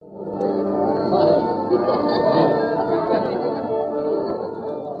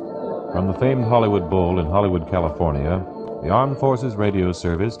From the famed Hollywood Bowl in Hollywood, California, the Armed Forces Radio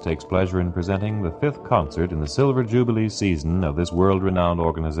Service takes pleasure in presenting the 5th concert in the Silver Jubilee season of this world-renowned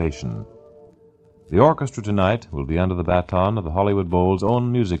organization. The orchestra tonight will be under the baton of the Hollywood Bowl's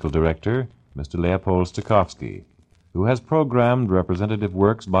own musical director, Mr. Leopold Stokowski, who has programmed representative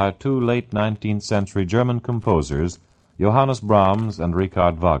works by 2 late 19th century German composers, Johannes Brahms and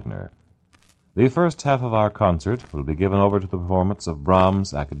Richard Wagner. The first half of our concert will be given over to the performance of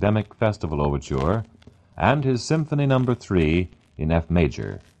Brahms' Academic Festival Overture and his Symphony No. 3 in F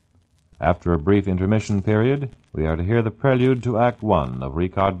major. After a brief intermission period, we are to hear the prelude to Act 1 of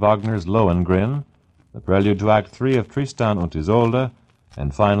Richard Wagner's Lohengrin, the prelude to Act 3 of Tristan und Isolde,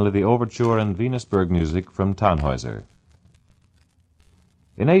 and finally the overture and Venusberg music from Tannhäuser.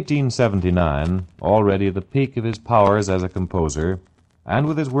 In 1879, already at the peak of his powers as a composer, and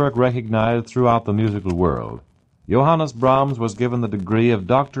with his work recognized throughout the musical world, Johannes Brahms was given the degree of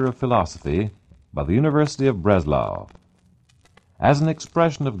Doctor of Philosophy by the University of Breslau. As an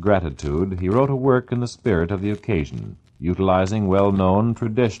expression of gratitude, he wrote a work in the spirit of the occasion, utilizing well-known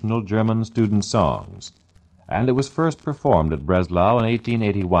traditional German student songs, and it was first performed at Breslau in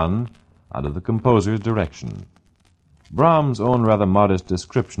 1881 under the composer's direction. Brahms' own rather modest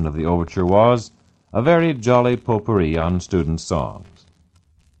description of the overture was a very jolly potpourri on student songs.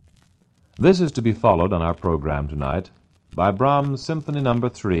 This is to be followed on our program tonight by Brahms' Symphony No.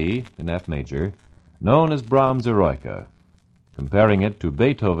 3 in F major, known as Brahms' Eroica, comparing it to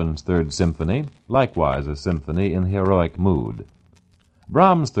Beethoven's Third Symphony, likewise a symphony in the heroic mood.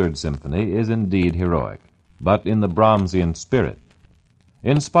 Brahms' Third Symphony is indeed heroic, but in the Brahmsian spirit.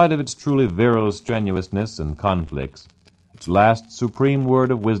 In spite of its truly virile strenuousness and conflicts, its last supreme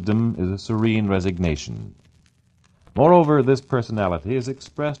word of wisdom is a serene resignation. Moreover, this personality is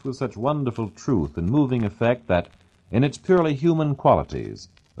expressed with such wonderful truth and moving effect that, in its purely human qualities,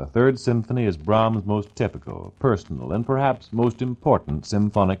 the Third Symphony is Brahms' most typical, personal, and perhaps most important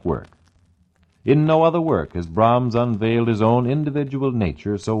symphonic work. In no other work has Brahms unveiled his own individual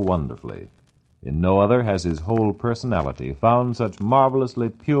nature so wonderfully. In no other has his whole personality found such marvelously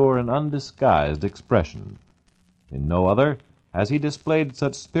pure and undisguised expression. In no other has he displayed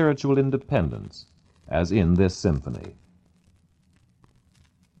such spiritual independence as in this symphony.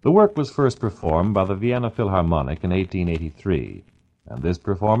 The work was first performed by the Vienna Philharmonic in 1883, and this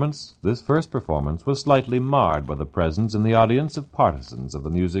first performance, was slightly marred by the presence in the audience of partisans of the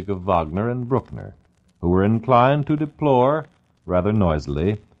music of Wagner and Bruckner, who were inclined to deplore, rather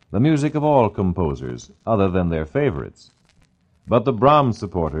noisily, the music of all composers other than their favorites. But the Brahms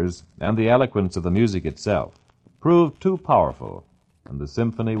supporters and the eloquence of the music itself proved too powerful, and the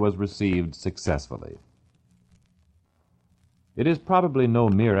symphony was received successfully. It is probably no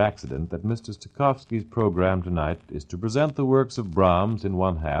mere accident that Mr. Stokowski's program tonight is to present the works of Brahms in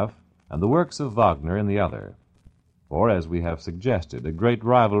one half and the works of Wagner in the other. For, as we have suggested, a great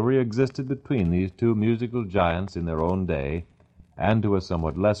rivalry existed between these two musical giants in their own day, and to a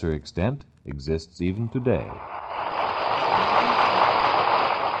somewhat lesser extent exists even today.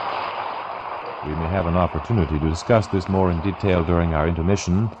 We may have an opportunity to discuss this more in detail during our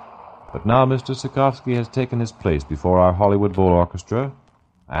intermission, but now Mr. Stokowski has taken his place before our Hollywood Bowl Orchestra,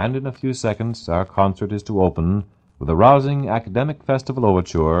 and in a few seconds our concert is to open with a rousing academic festival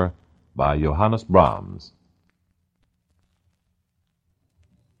overture by Johannes Brahms.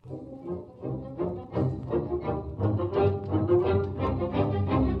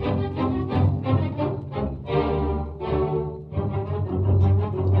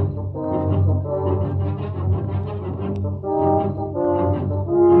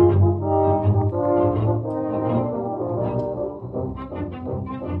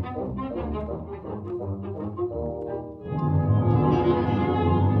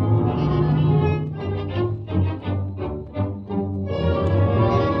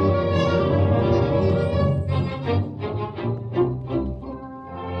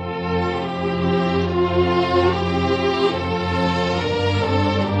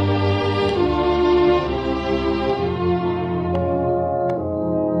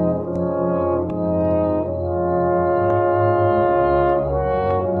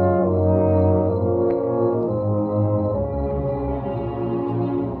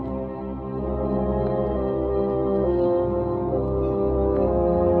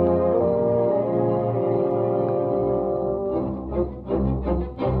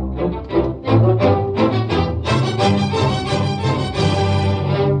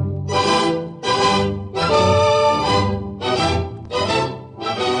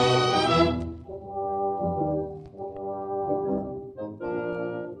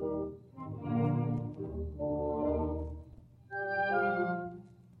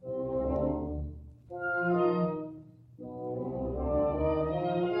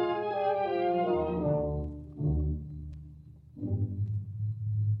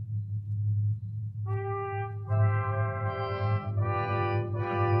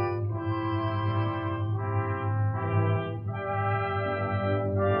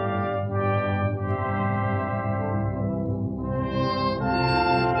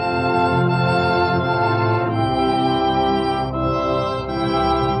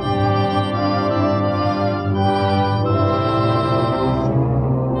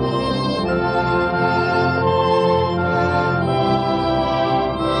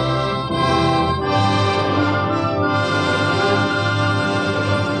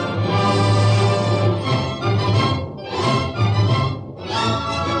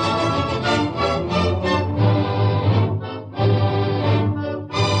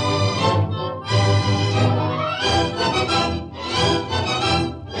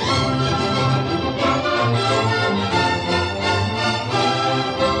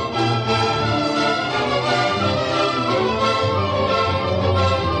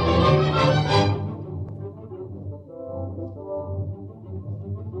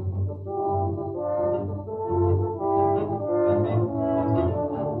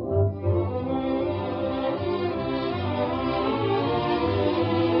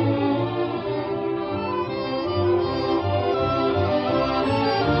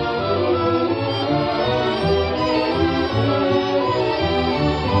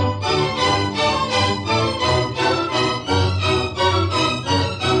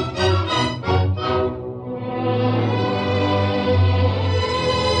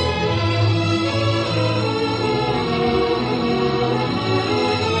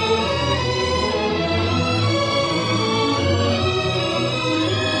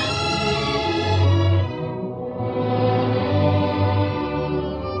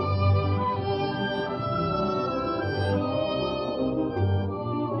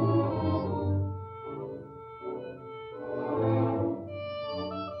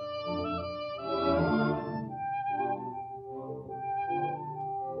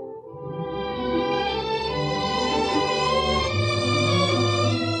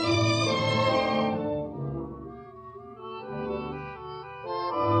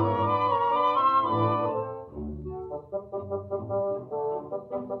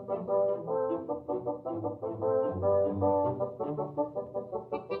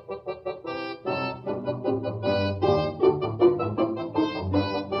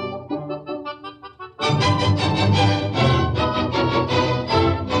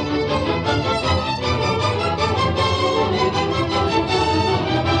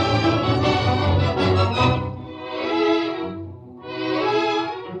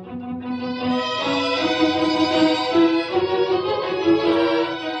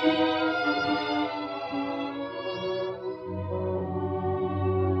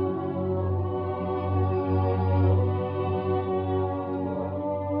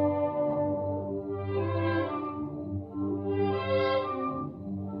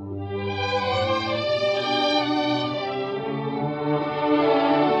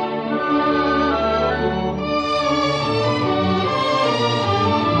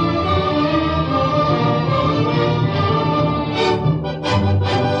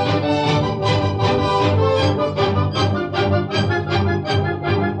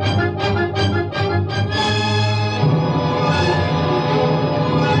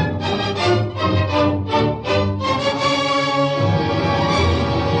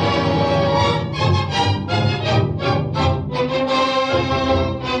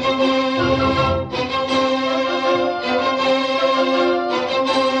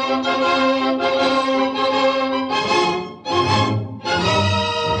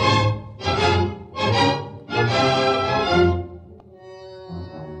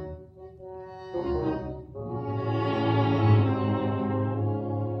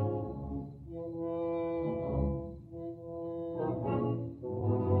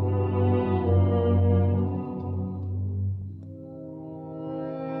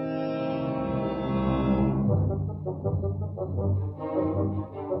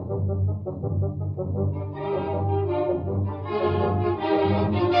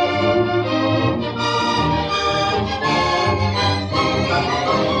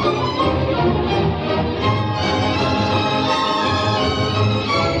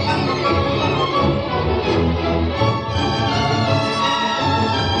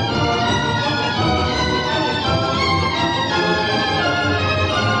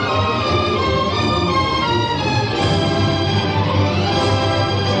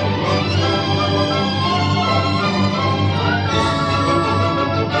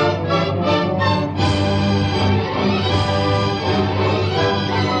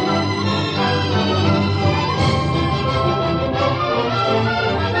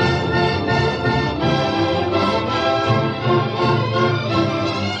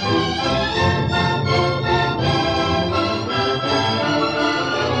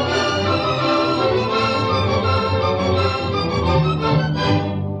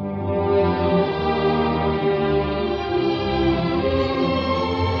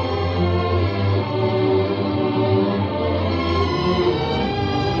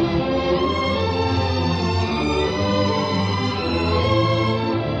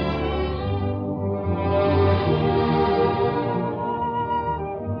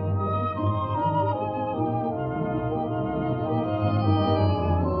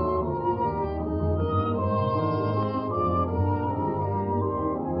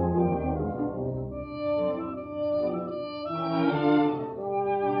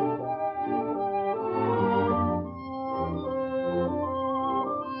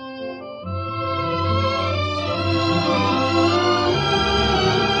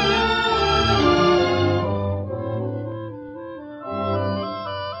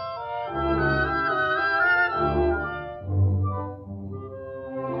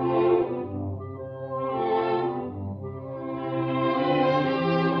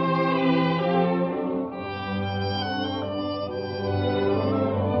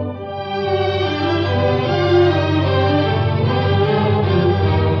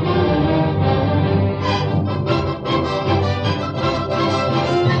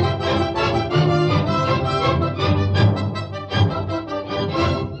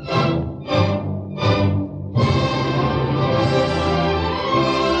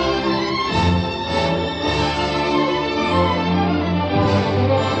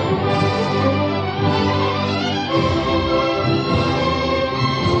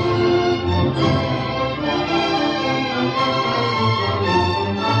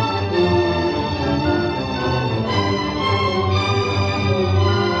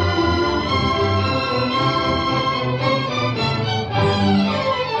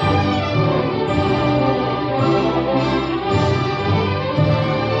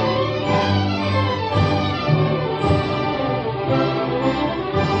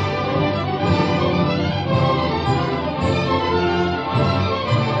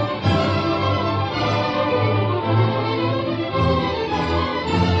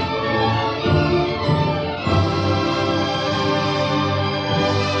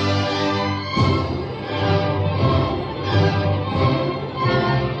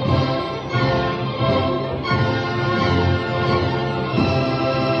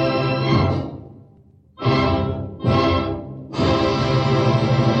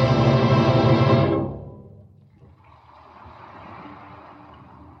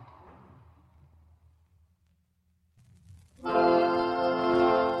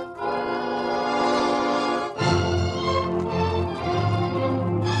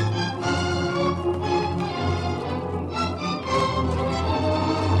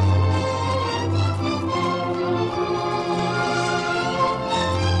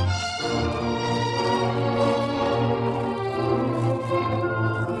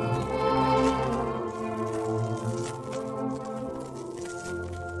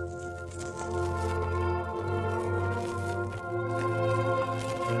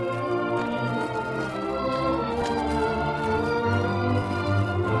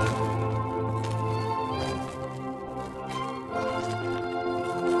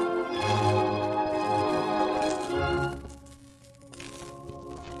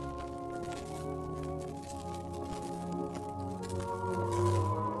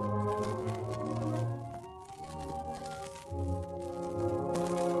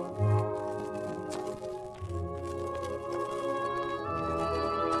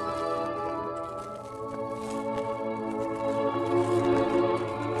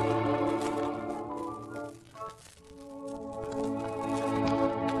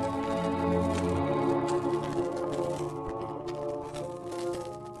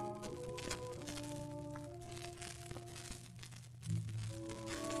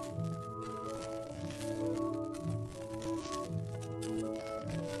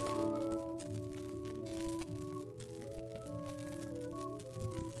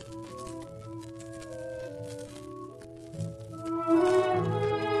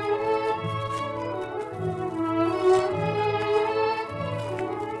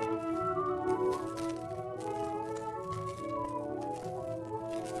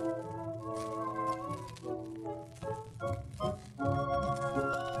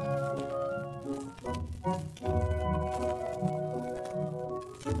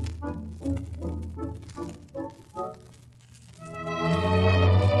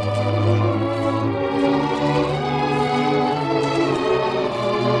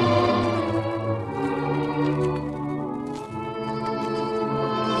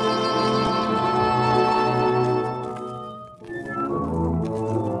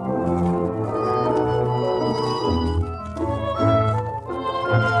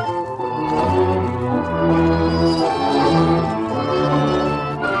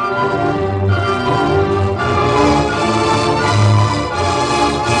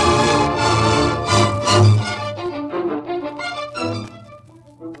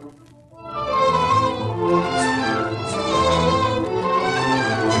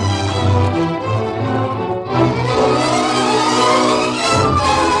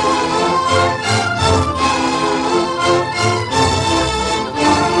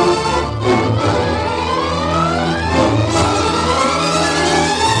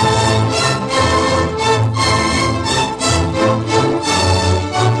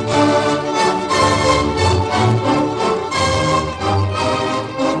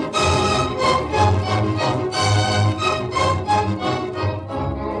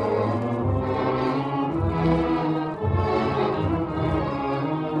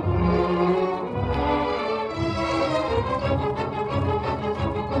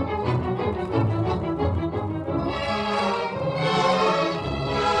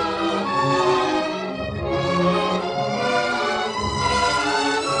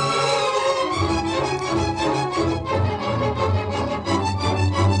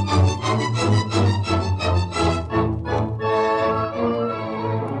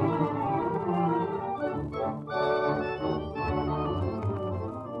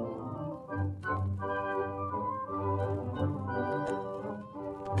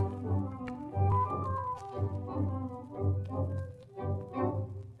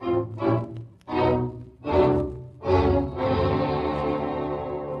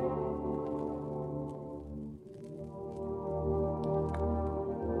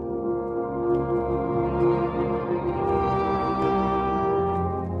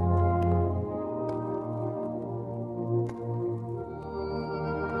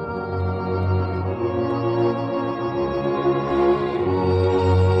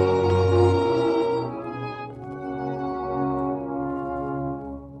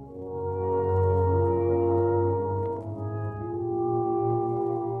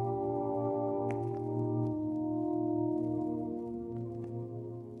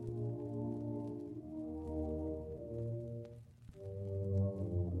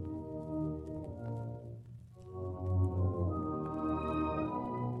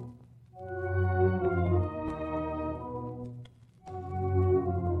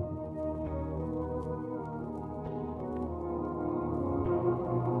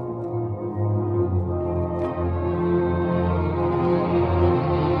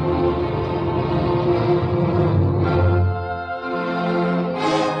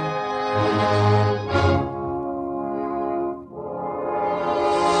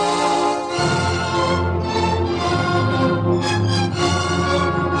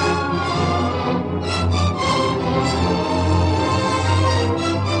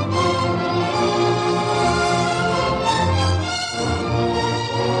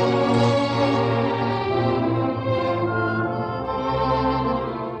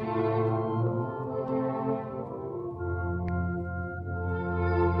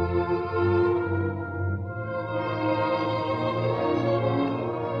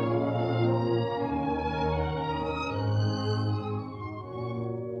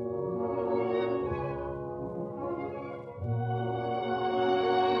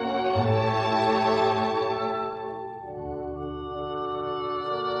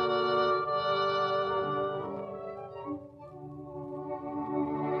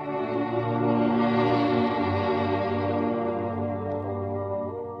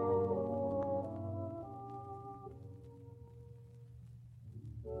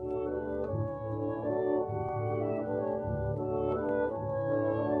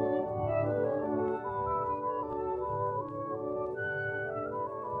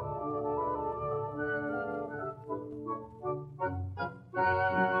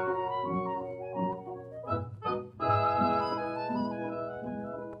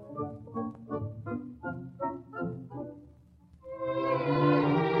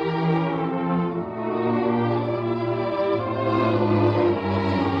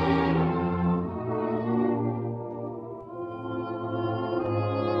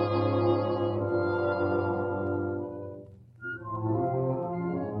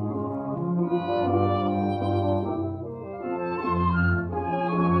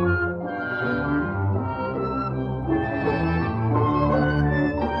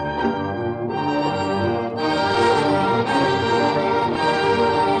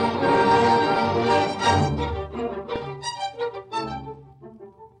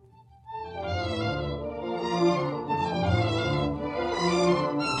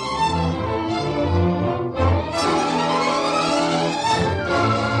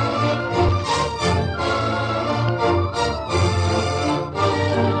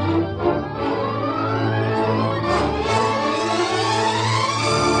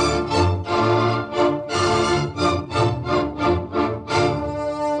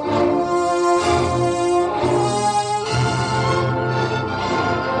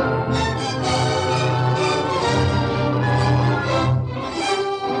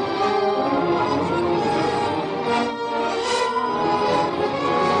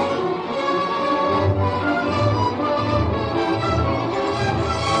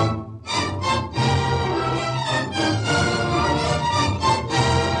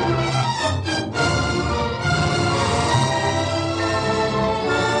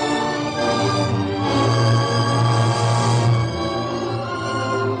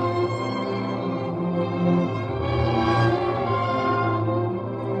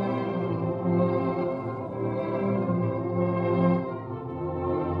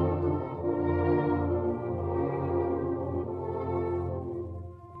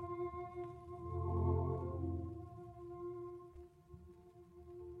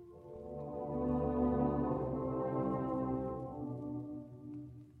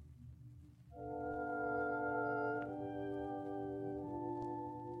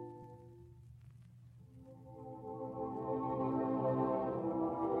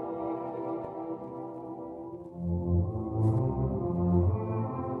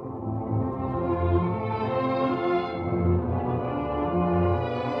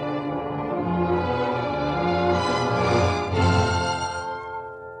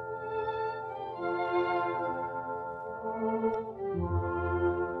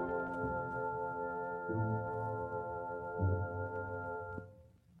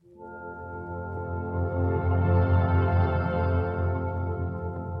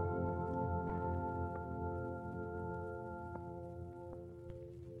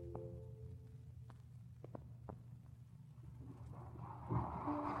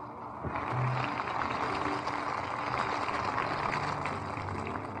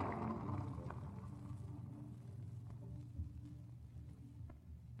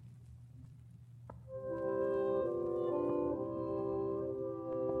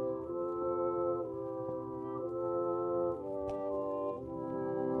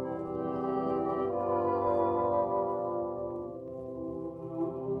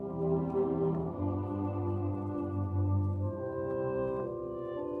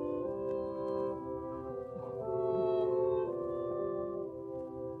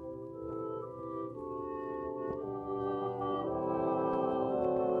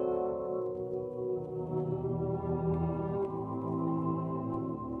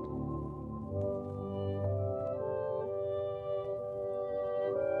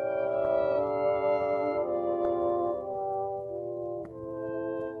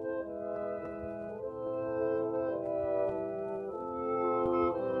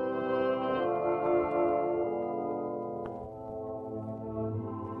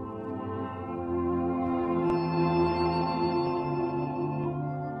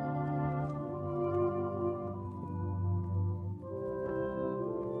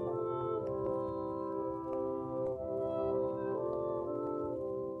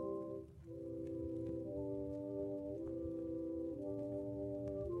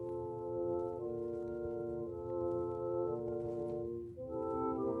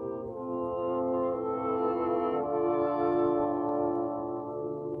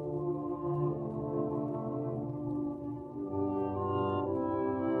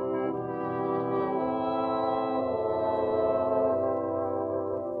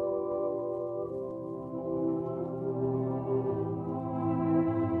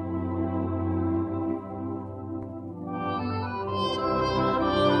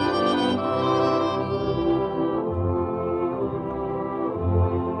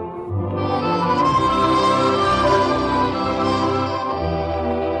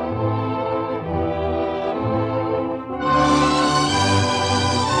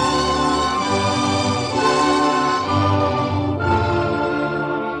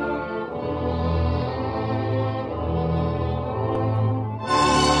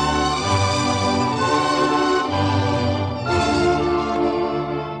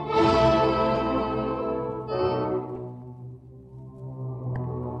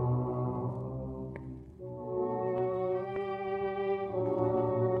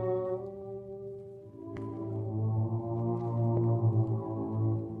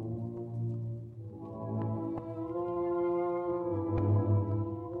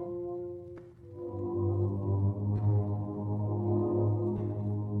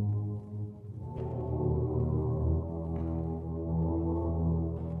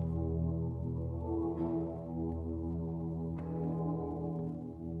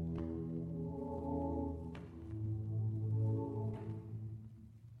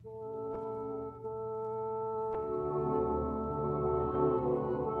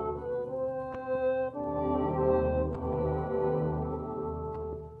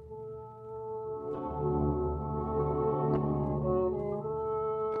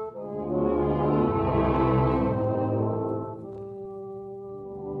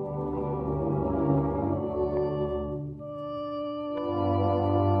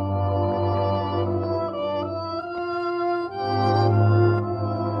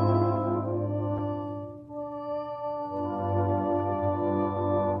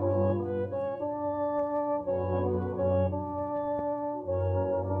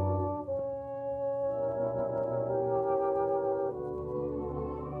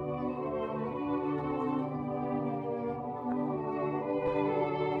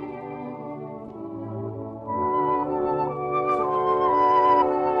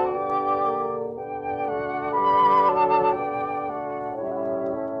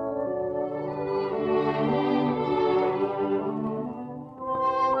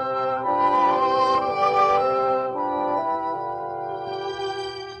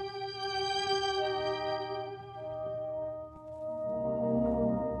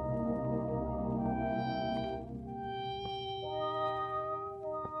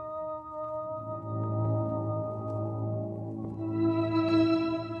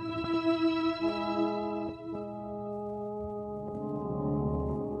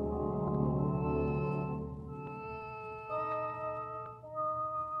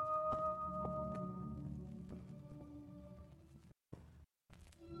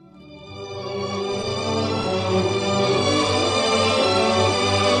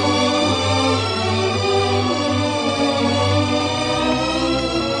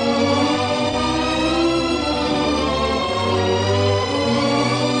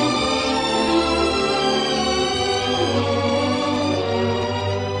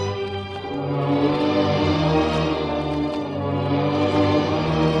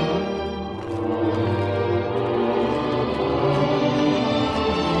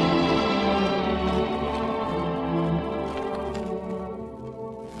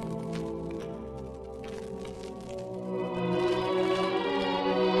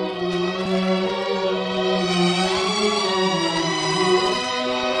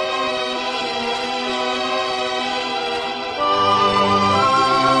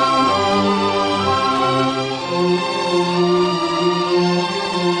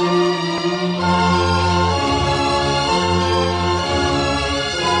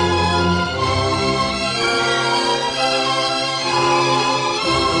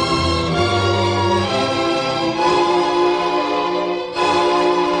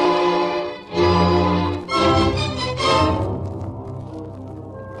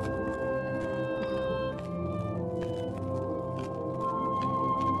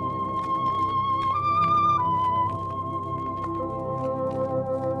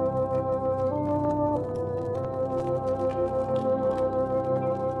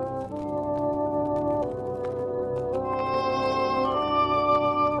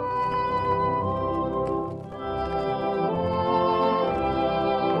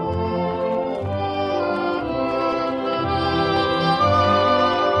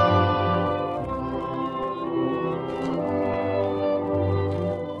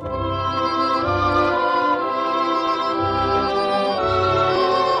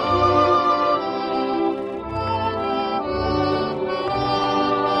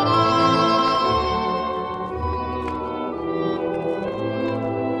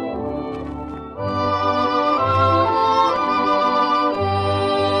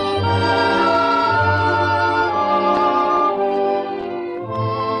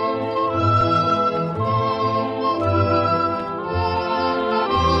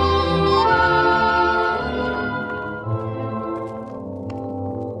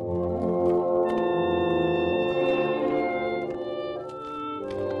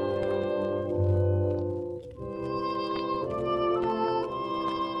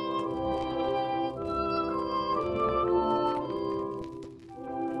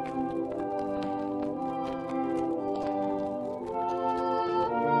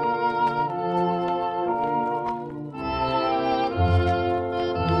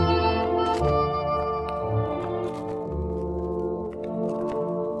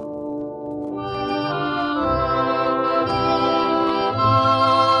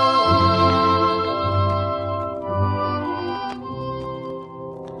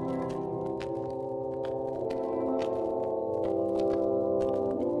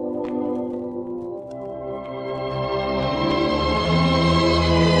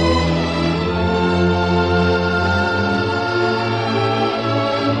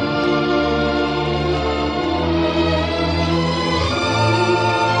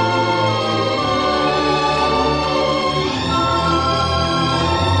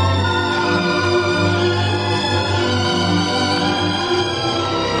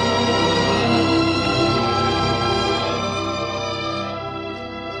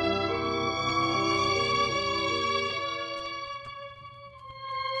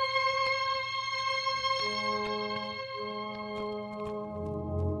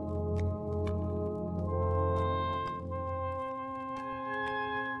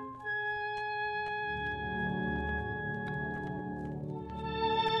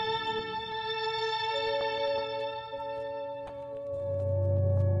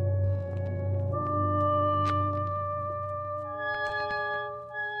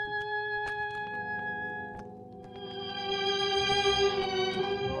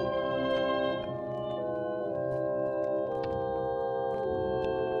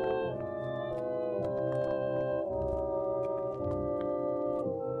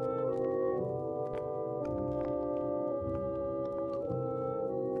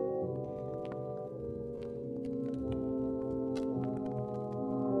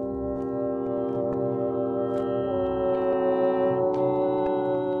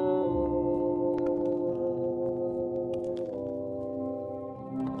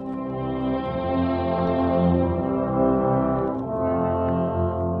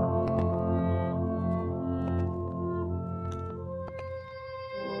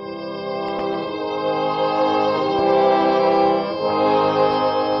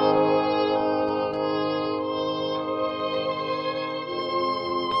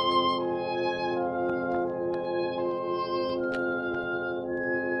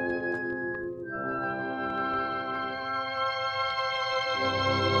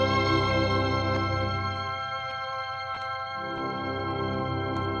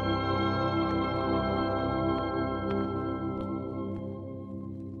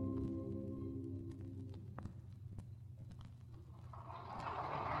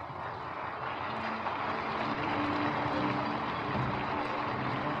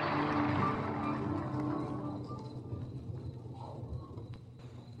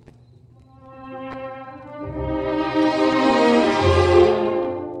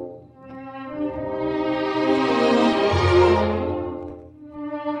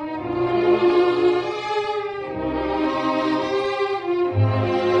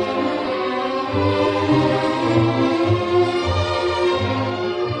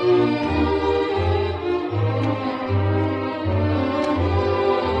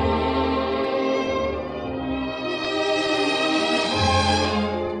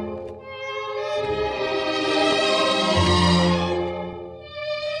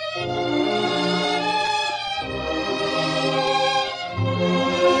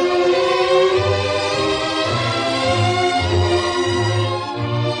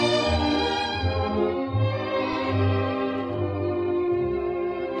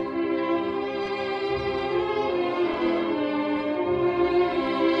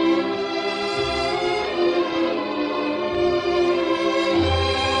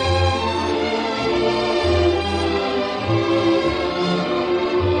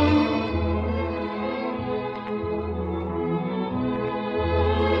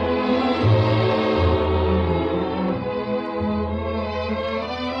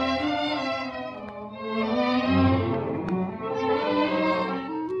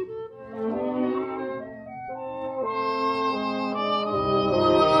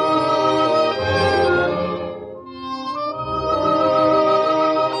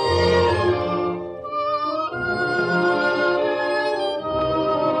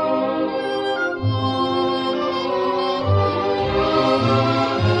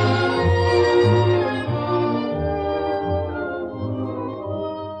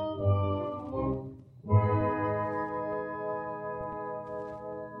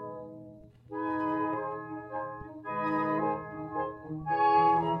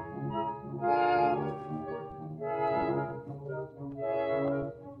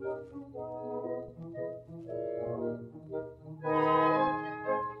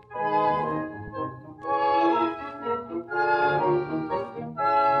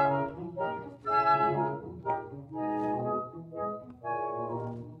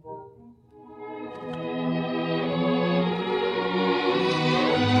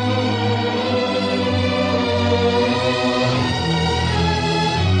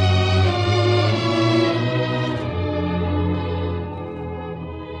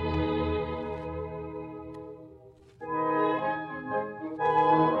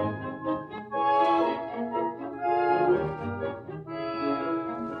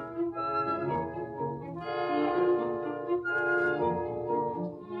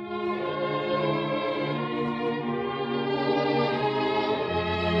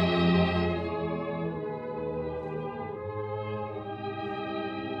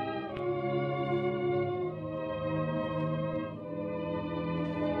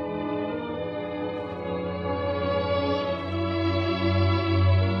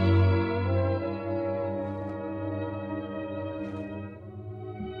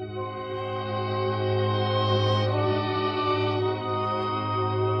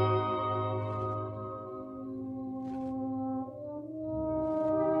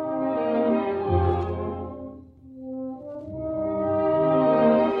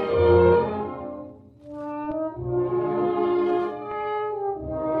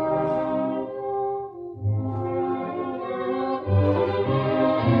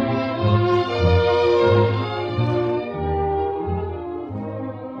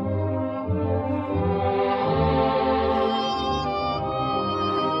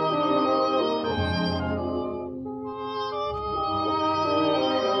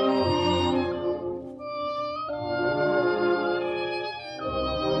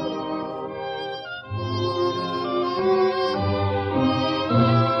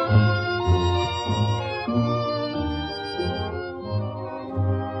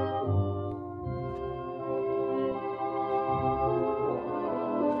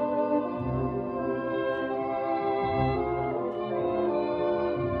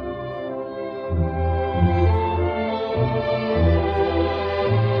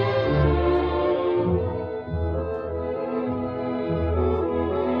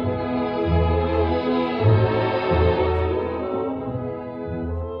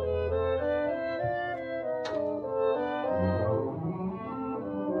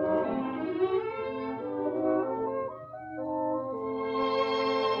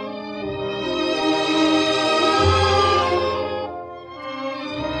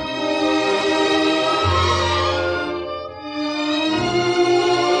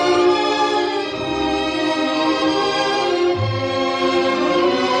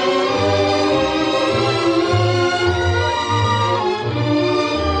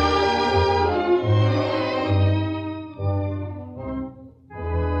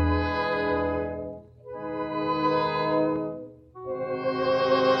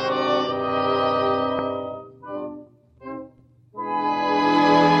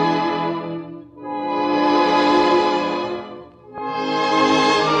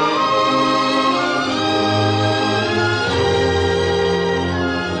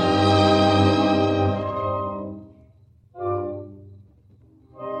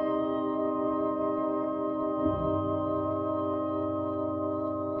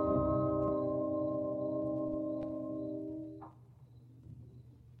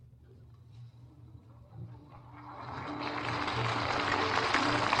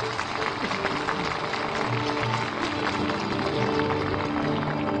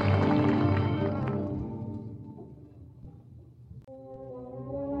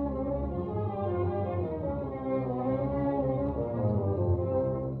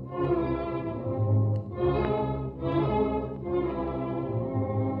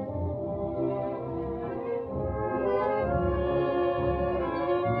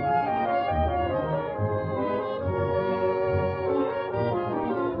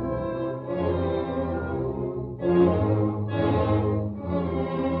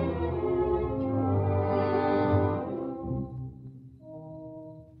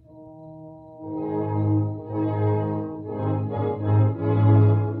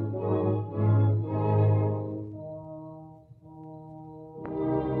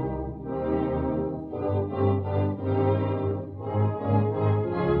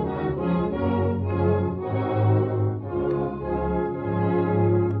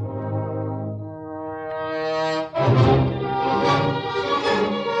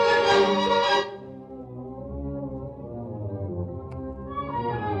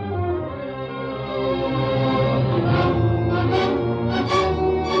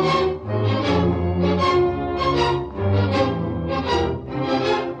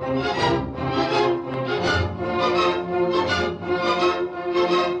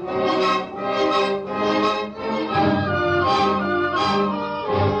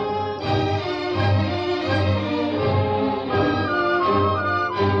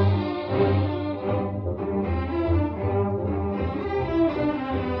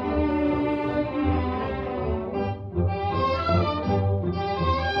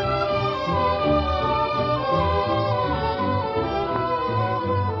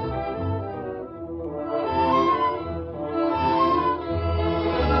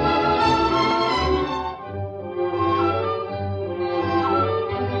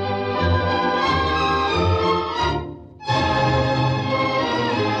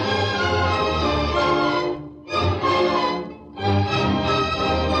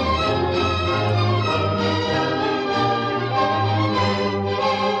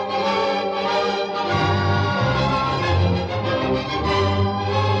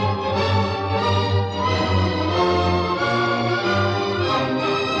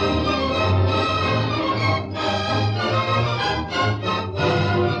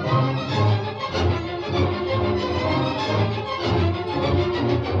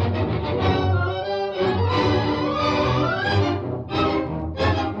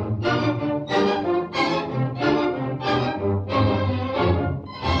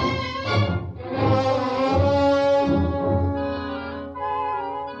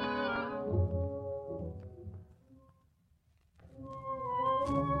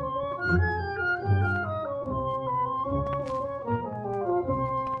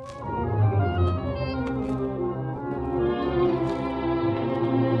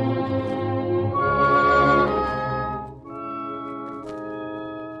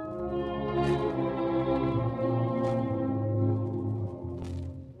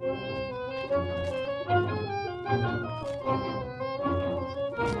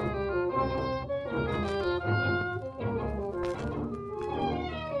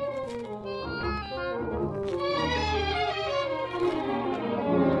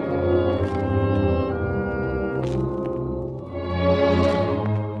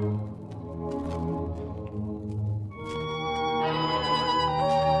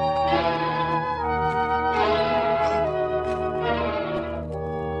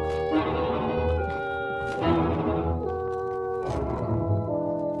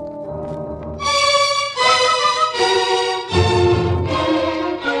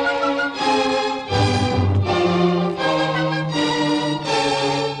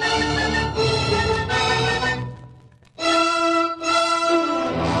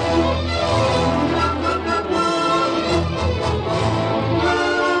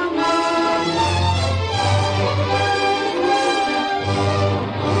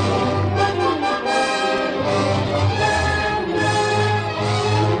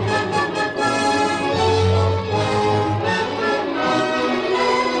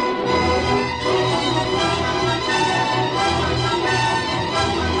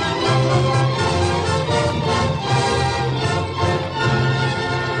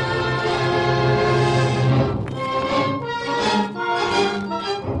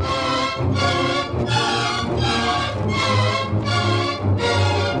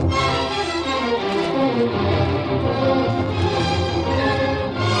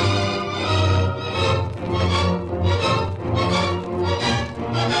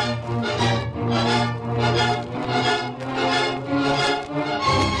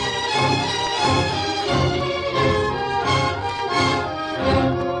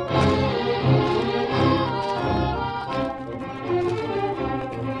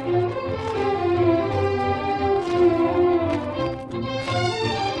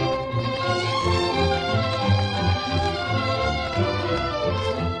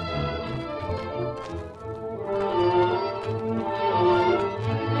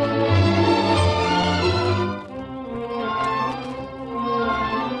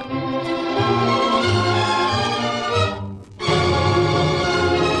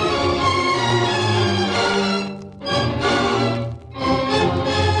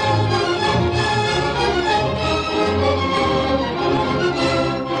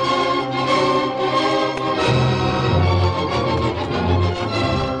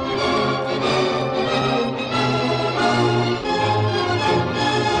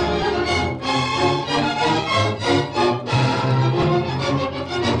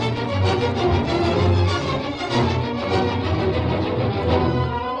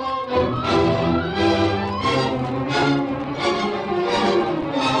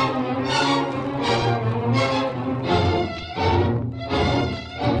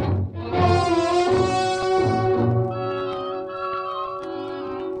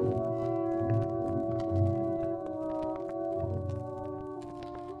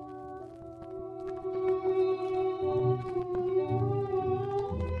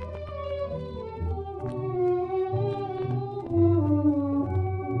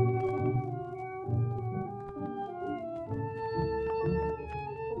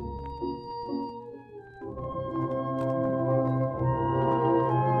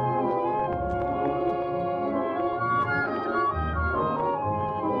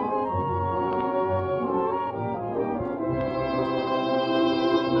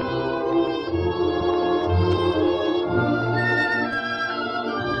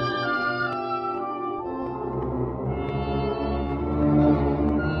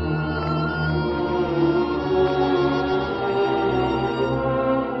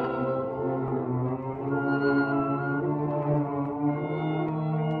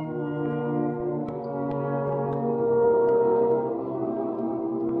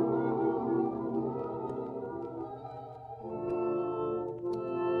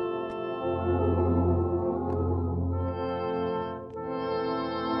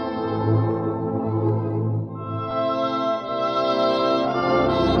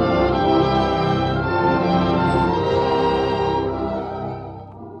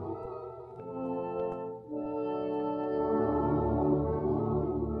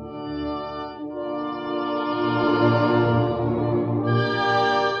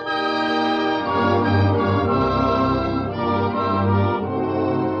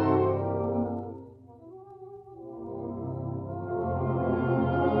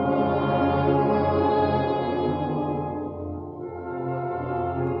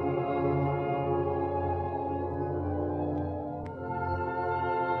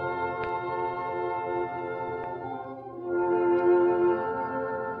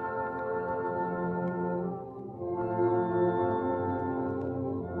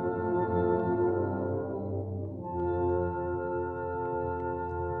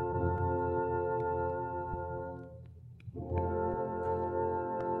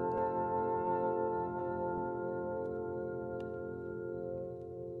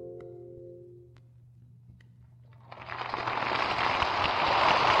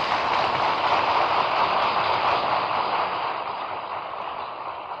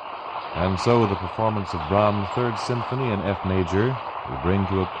 And so, with the performance of Brahms' Third Symphony in F major, we bring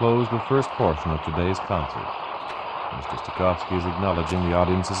to a close the first portion of today's concert. Mr. Stokowski is acknowledging the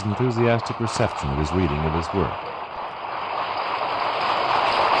audience's enthusiastic reception of his reading of this work.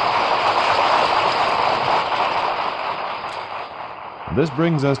 This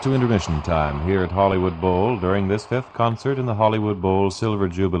brings us to intermission time here at Hollywood Bowl during this fifth concert in the Hollywood Bowl Silver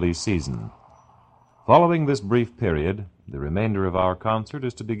Jubilee season. Following this brief period, the remainder of our concert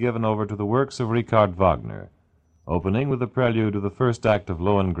is to be given over to the works of Richard Wagner, opening with the prelude to the first act of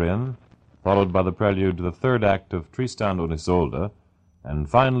Lohengrin, followed by the prelude to the third act of Tristan und Isolde, and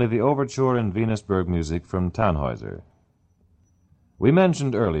finally the overture in Venusberg music from Tannhäuser. We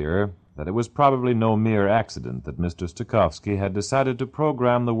mentioned earlier that it was probably no mere accident that Mr. Stokowski had decided to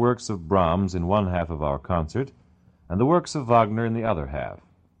program the works of Brahms in one half of our concert and the works of Wagner in the other half,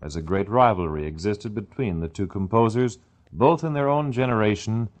 as a great rivalry existed between the two composers, both in their own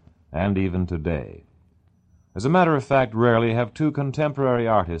generation and even today. As a matter of fact, rarely have two contemporary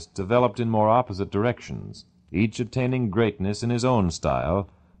artists developed in more opposite directions, each attaining greatness in his own style,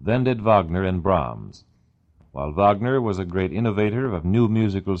 than did Wagner and Brahms. While Wagner was a great innovator of new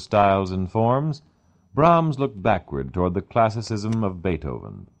musical styles and forms, Brahms looked backward toward the classicism of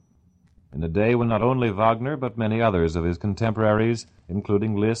Beethoven. In a day when not only Wagner but many others of his contemporaries,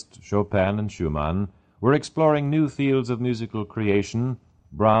 including Liszt, Chopin, and Schumann, were exploring new fields of musical creation,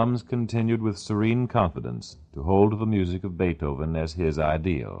 Brahms continued with serene confidence to hold to the music of Beethoven as his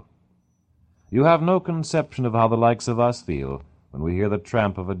ideal. You have no conception of how the likes of us feel when we hear the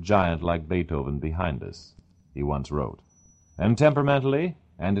tramp of a giant like Beethoven behind us, he once wrote. And temperamentally,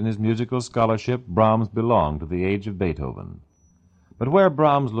 and in his musical scholarship, Brahms belonged to the age of Beethoven. But where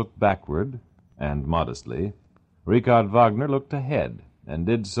Brahms looked backward, and modestly, Richard Wagner looked ahead, and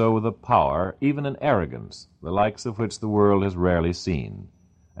did so with a power, even an arrogance, the likes of which the world has rarely seen.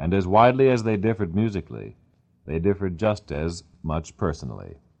 And as widely as they differed musically, they differed just as much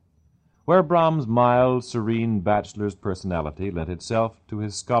personally. Where Brahms' mild, serene bachelor's personality lent itself to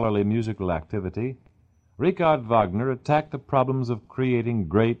his scholarly musical activity, Richard Wagner attacked the problems of creating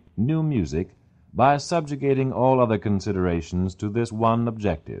great, new music by subjugating all other considerations to this one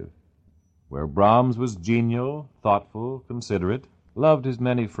objective. Where Brahms was genial, thoughtful, considerate, loved his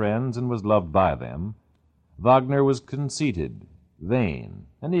many friends and was loved by them, Wagner was conceited, vain,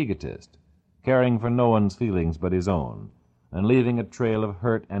 an egotist, caring for no one's feelings but his own, and leaving a trail of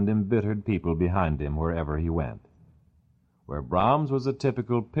hurt and embittered people behind him wherever he went. Where Brahms was a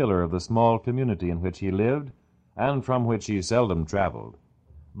typical pillar of the small community in which he lived, and from which he seldom traveled,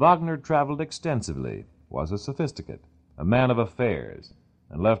 Wagner traveled extensively, was a sophisticate, a man of affairs,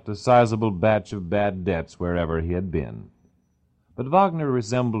 and left a sizable batch of bad debts wherever he had been. But Wagner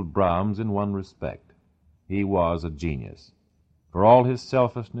resembled Brahms in one respect. He was a genius. For all his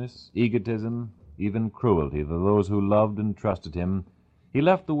selfishness, egotism, even cruelty to those who loved and trusted him, he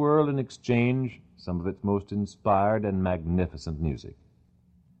left the world in exchange some of its most inspired and magnificent music.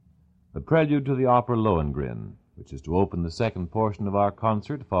 The prelude to the opera Lohengrin, which is to open the second portion of our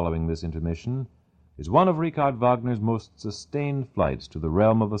concert following this intermission, is one of Richard Wagner's most sustained flights to the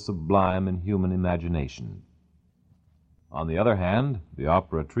realm of the sublime in human imagination. On the other hand, the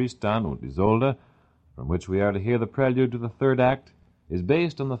opera Tristan und Isolde, from which we are to hear the prelude to the third act, is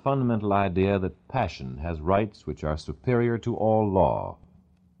based on the fundamental idea that passion has rights which are superior to all law,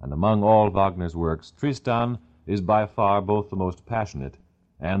 and among all Wagner's works, Tristan is by far both the most passionate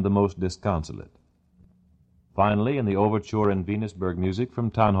and the most disconsolate. Finally, in the overture in Venusberg music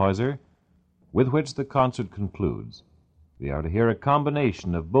from Tannhäuser, with which the concert concludes, we are to hear a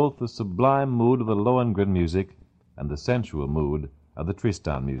combination of both the sublime mood of the Lohengrin music and the sensual mood of the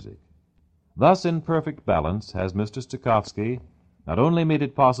Tristan music. Thus, in perfect balance, has Mr. Stokowski not only made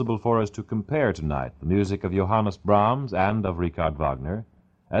it possible for us to compare tonight the music of Johannes Brahms and of Richard Wagner,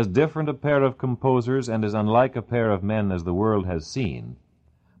 as different a pair of composers and as unlike a pair of men as the world has seen,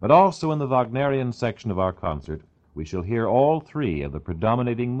 but also in the Wagnerian section of our concert, we shall hear all three of the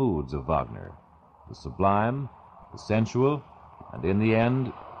predominating moods of Wagner, the sublime, the sensual, and in the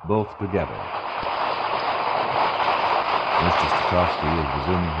end, both together. Mr. Stokowski is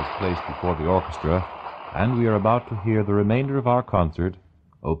resuming his place before the orchestra, and we are about to hear the remainder of our concert,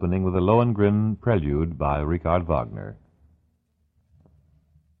 opening with a Lohengrin prelude by Richard Wagner.